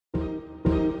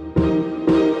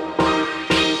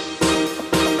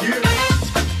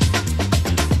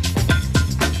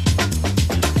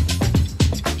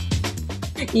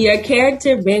Your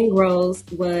character, Ben Gross,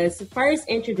 was first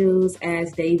introduced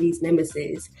as Davy's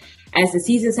nemesis. As the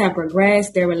seasons have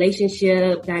progressed, their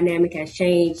relationship dynamic has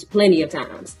changed plenty of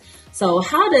times. So,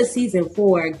 how does season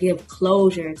 4 give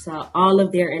closure to all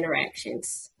of their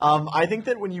interactions? I think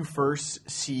that when you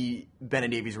first see Ben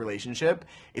and Davy's relationship,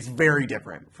 it's very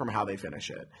different from how they finish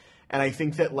it. And I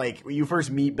think that, like, when you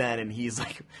first meet Ben and he's,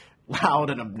 like, loud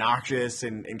and obnoxious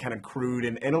and kind of crude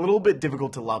and a little bit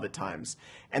difficult to love at times.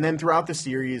 And then throughout the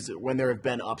series, when there have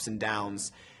been ups and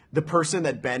downs, the person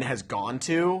that Ben has gone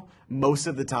to most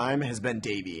of the time has been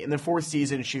Davy. In the fourth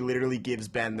season, she literally gives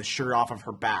Ben the shirt off of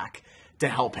her back to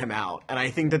help him out. And I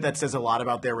think that that says a lot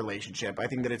about their relationship. I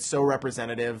think that it's so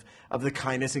representative of the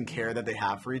kindness and care that they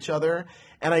have for each other.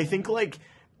 And I think, like,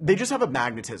 they just have a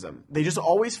magnetism. They just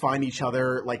always find each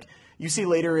other. Like, you see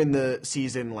later in the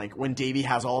season, like, when Davy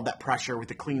has all of that pressure with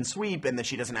the clean sweep and that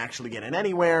she doesn't actually get in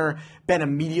anywhere, Ben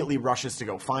immediately rushes to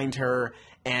go find her.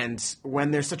 And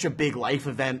when there's such a big life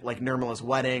event like Nirmala's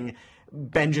wedding,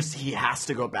 Ben he has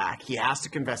to go back. He has to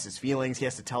confess his feelings. He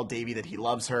has to tell Davy that he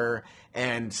loves her.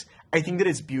 And I think that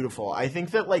it's beautiful. I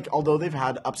think that, like, although they've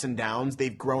had ups and downs,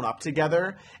 they've grown up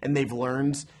together and they've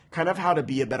learned kind of how to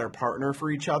be a better partner for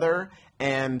each other.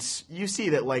 And you see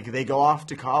that, like, they go off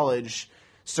to college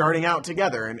starting out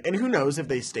together. And who knows if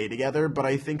they stay together, but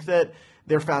I think that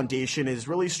their foundation is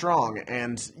really strong.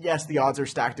 And yes, the odds are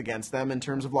stacked against them in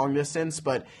terms of long distance,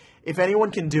 but if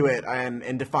anyone can do it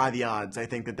and defy the odds, I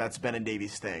think that that's Ben and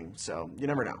Davy's thing. So you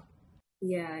never know.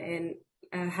 Yeah, and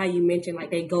how you mentioned, like,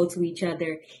 they go to each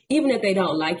other, even if they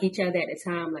don't like each other at the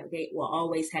time, like, they will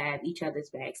always have each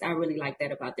other's backs. I really like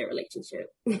that about their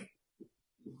relationship.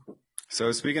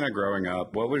 So speaking of growing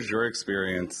up, what was your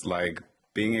experience like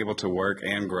being able to work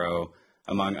and grow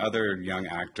among other young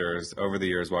actors over the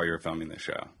years while you were filming the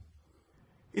show?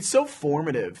 It's so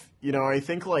formative. You know, I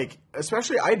think, like,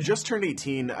 especially I had just turned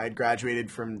 18. I had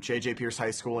graduated from J.J. Pierce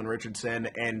High School in Richardson,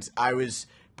 and I was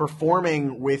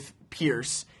performing with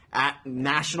Pierce at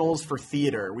Nationals for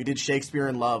theater. We did Shakespeare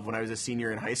in Love when I was a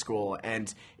senior in high school,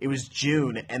 and it was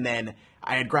June, and then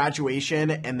I had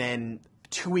graduation, and then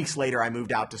 2 weeks later I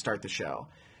moved out to start the show.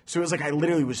 So it was like I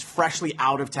literally was freshly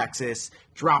out of Texas,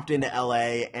 dropped into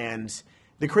L.A., and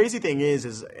the crazy thing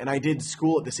is, and I did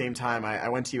school at the same time. I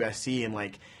went to USC, and,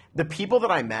 like, the people that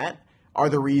I met are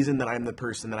the reason that I'm the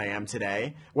person that I am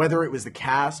today. Whether it was the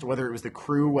cast, whether it was the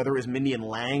crew, whether it was Mindy and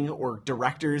Lang, or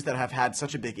directors that have had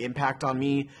such a big impact on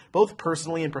me, both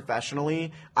personally and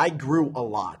professionally, I grew a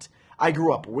lot. I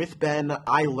grew up with Ben.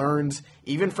 I learned,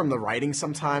 even from the writing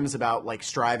sometimes, about, like,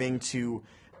 striving to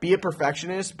be a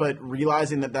perfectionist, but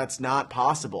realizing that that's not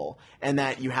possible and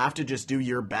that you have to just do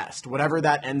your best. Whatever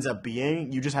that ends up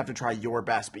being, you just have to try your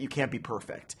best, but you can't be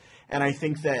perfect. And I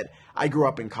think that I grew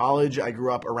up in college. I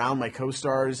grew up around my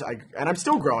co-stars, and I'm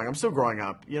still growing. I'm still growing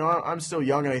up. You know, I'm still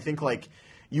young, and I think, like,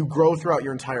 you grow throughout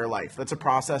your entire life. That's a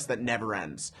process that never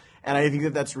ends. And I think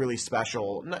that that's really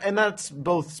special. And that's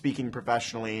both speaking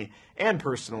professionally and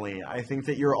personally. I think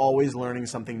that you're always learning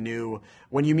something new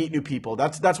when you meet new people.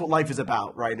 That's what life is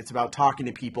about, right? It's about talking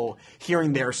to people,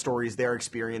 hearing their stories, their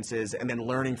experiences, and then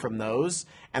learning from those.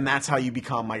 And that's how you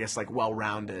become, I guess, like,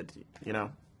 well-rounded, you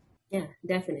know? Yeah,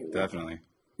 definitely. Definitely.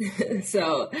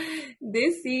 So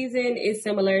this season is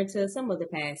similar to some of the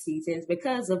past seasons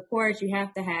because, of course, you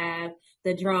have to have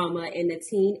the drama and the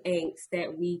teen angst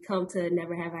that we come to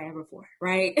Never Have I Ever for,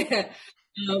 right?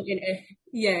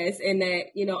 Yes, and that,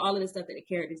 you know, all of the stuff that the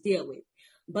characters deal with.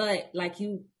 But like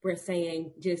you were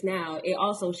saying just now, it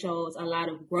also shows a lot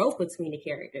of growth between the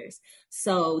characters.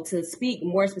 So to speak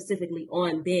more specifically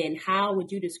on Ben, how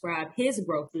would you describe his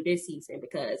growth through this season?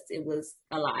 Because it was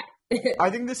a lot. I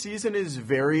think the season is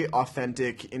very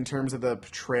authentic in terms of the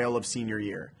portrayal of senior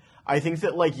year. I think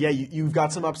that, like, yeah, you've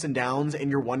got some ups and downs, and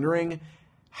you're wondering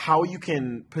how you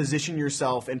can position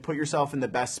yourself and put yourself in the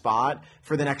best spot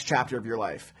for the next chapter of your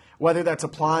life. Whether that's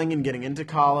applying and getting into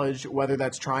college, whether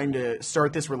that's trying to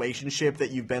start this relationship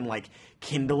that you've been, like,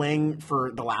 kindling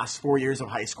for the last 4 years of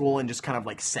high school and just kind of,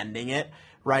 like, sending it,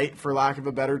 right, for lack of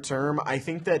a better term. I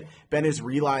think that Ben is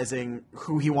realizing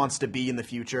who he wants to be in the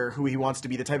future, who he wants to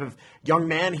be, the type of young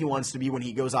man he wants to be when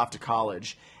he goes off to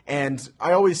college. And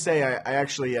I always say, I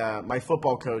actually, my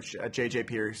football coach at J.J.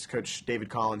 Pierce, Coach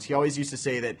David Collins, he always used to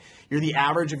say that you're the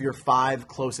average of your 5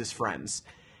 closest friends.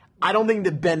 I don't think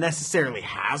that Ben necessarily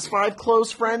has 5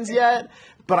 close friends yet,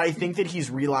 but I think that he's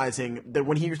realizing that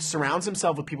when he surrounds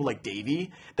himself with people like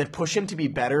Davy that push him to be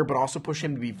better, but also push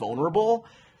him to be vulnerable,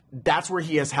 that's where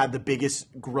he has had the biggest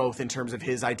growth in terms of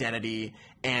his identity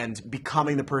and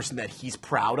becoming the person that he's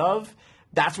proud of.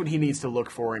 that's what he needs to look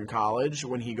for in college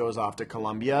when he goes off to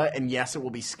Columbia. And yes, it will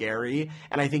be scary,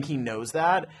 and I think he knows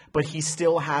that, but he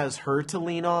still has her to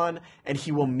lean on, and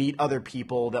he will meet other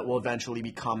people that will eventually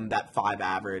become that 5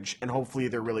 average, and hopefully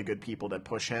they're really good people that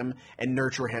push him and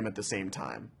nurture him at the same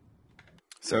time.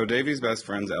 So Davy's best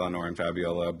friends, Eleanor and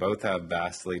Fabiola, both have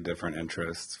vastly different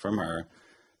interests from her.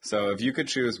 So if you could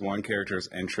choose one character's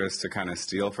interest to kind of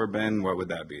steal for Ben, what would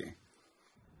that be?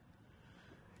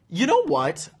 You know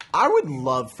what? I would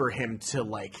love for him to,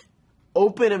 like,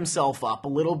 open himself up a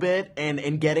little bit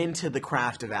and get into the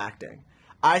craft of acting.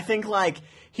 I think, like,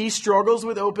 he struggles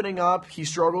with opening up. He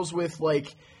struggles with,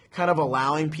 like, kind of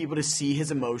allowing people to see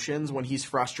his emotions when he's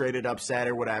frustrated, upset,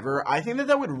 or whatever. I think that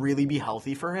that would really be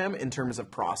healthy for him in terms of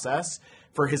process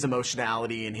for his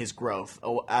emotionality and his growth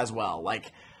as well.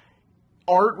 Like,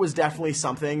 art was definitely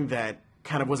something that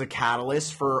kind of was a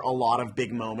catalyst for a lot of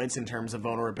big moments in terms of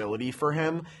vulnerability for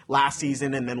him last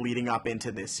season and then leading up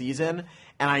into this season.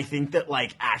 And I think that,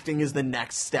 like, acting is the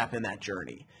next step in that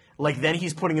journey. Like, then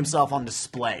he's putting himself on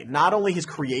display. Not only his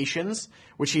creations,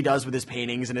 which he does with his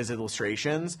paintings and his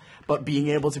illustrations, but being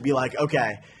able to be like,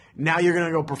 okay, now you're going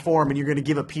to go perform and you're going to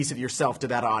give a piece of yourself to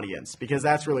that audience, because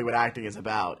that's really what acting is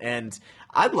about. And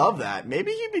I'd love that.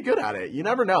 Maybe he'd be good at it. You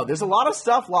never know. There's a lot of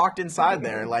stuff locked inside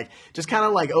there. Like, just kind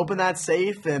of like open that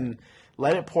safe and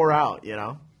let it pour out, you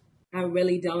know? I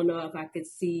really don't know if I could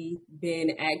see Ben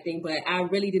acting, but I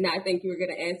really did not think you were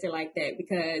going to answer like that,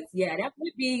 because, yeah, that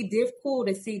would be difficult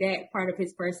to see that part of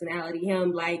his personality,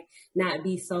 him, like, not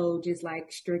be so just,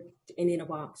 like, strict and in a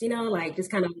box, you know, like,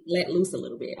 just kind of let loose a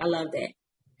little bit. I love that.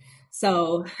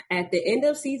 So at the end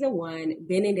of season 1,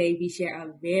 Ben and Davy share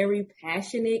a very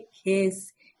passionate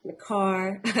kiss in the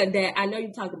car that I know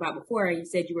you talked about before, and you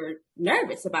said you were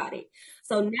nervous about it.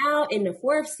 So now in the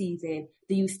 4th season,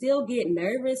 do you still get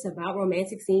nervous about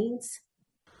romantic scenes?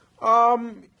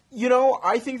 You know,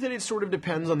 I think that it sort of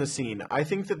depends on the scene. I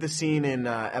think that the scene in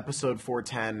episode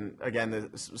 410, again, the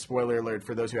spoiler alert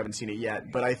for those who haven't seen it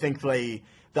yet, but I think the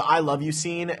I love you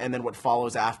scene and then what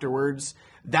follows afterwards,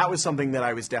 that was something that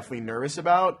I was definitely nervous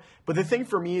about. But the thing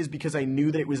for me is because I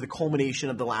knew that it was the culmination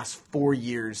of the last 4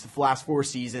 years, the last 4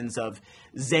 seasons of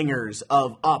zingers,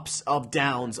 of ups, of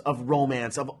downs, of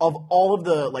romance, of all of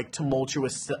the, like,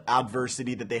 tumultuous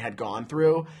adversity that they had gone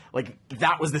through. Like,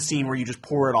 that was the scene where you just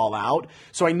pour it all out.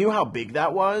 So I knew how big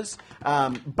that was.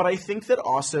 But I think that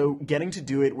also getting to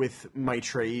do it with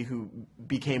Maitreyi, who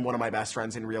became one of my best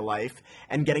friends in real life,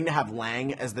 and getting to have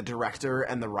Lang as the director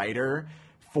and the writer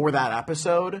for that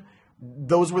episode,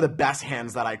 those were the best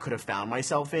hands that I could have found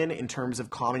myself in terms of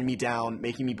calming me down,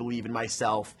 making me believe in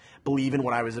myself, believe in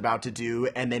what I was about to do,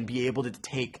 and then be able to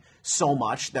take so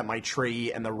much that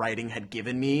Maitreyi and the writing had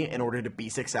given me in order to be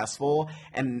successful,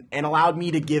 and allowed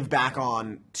me to give back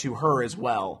on to her as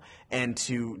well, and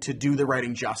to do the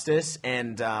writing justice.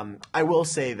 And I will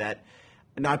say that,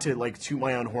 not to, like, toot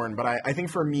my own horn, but I think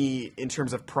for me, in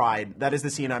terms of pride, that is the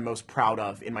scene I'm most proud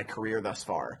of in my career thus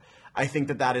far. I think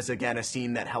that that is, again, a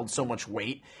scene that held so much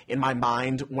weight in my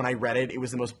mind when I read it. It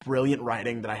was the most brilliant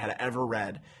writing that I had ever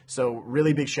read. So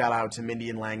really big shout out to Mindy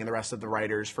and Lang and the rest of the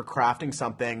writers for crafting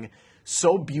something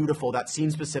so beautiful, that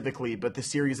scene specifically, but the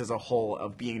series as a whole,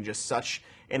 of being just such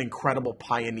an incredible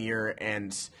pioneer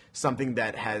and something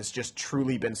that has just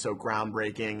truly been so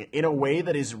groundbreaking in a way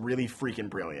that is really freaking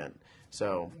brilliant.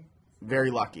 So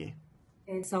very lucky.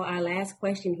 And so our last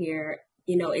question here,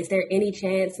 you know, is there any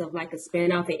chance of, like, a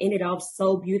spinoff? It ended off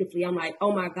so beautifully. I'm like,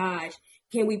 oh my gosh,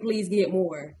 can we please get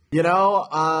more? You know,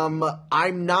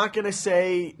 I'm not going to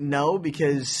say no,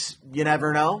 because you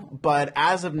never know. But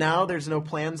as of now, there's no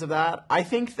plans of that. I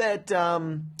think that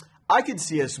I could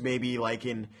see us maybe, like,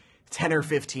 in 10 or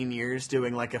 15 years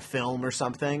doing, like, a film or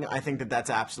something. I think that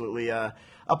that's absolutely a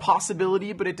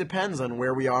possibility, but it depends on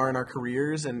where we are in our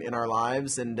careers and in our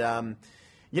lives. And,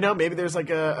 you know, maybe there's like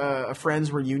a Friends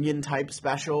reunion type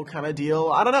special kind of deal.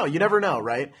 I don't know. You never know,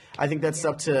 right? I think that's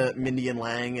up to Mindy and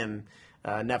Lang and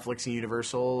Netflix and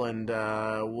Universal, and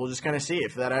we'll just kind of see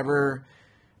if that ever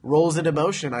rolls into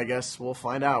motion. I guess we'll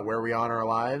find out where we are in our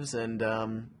lives, and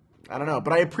I don't know.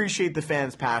 But I appreciate the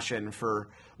fans' passion for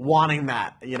wanting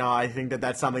that. You know, I think that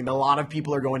that's something that a lot of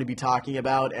people are going to be talking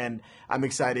about, and I'm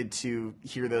excited to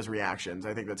hear those reactions.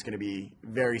 I think that's going to be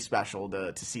very special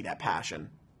to see that passion.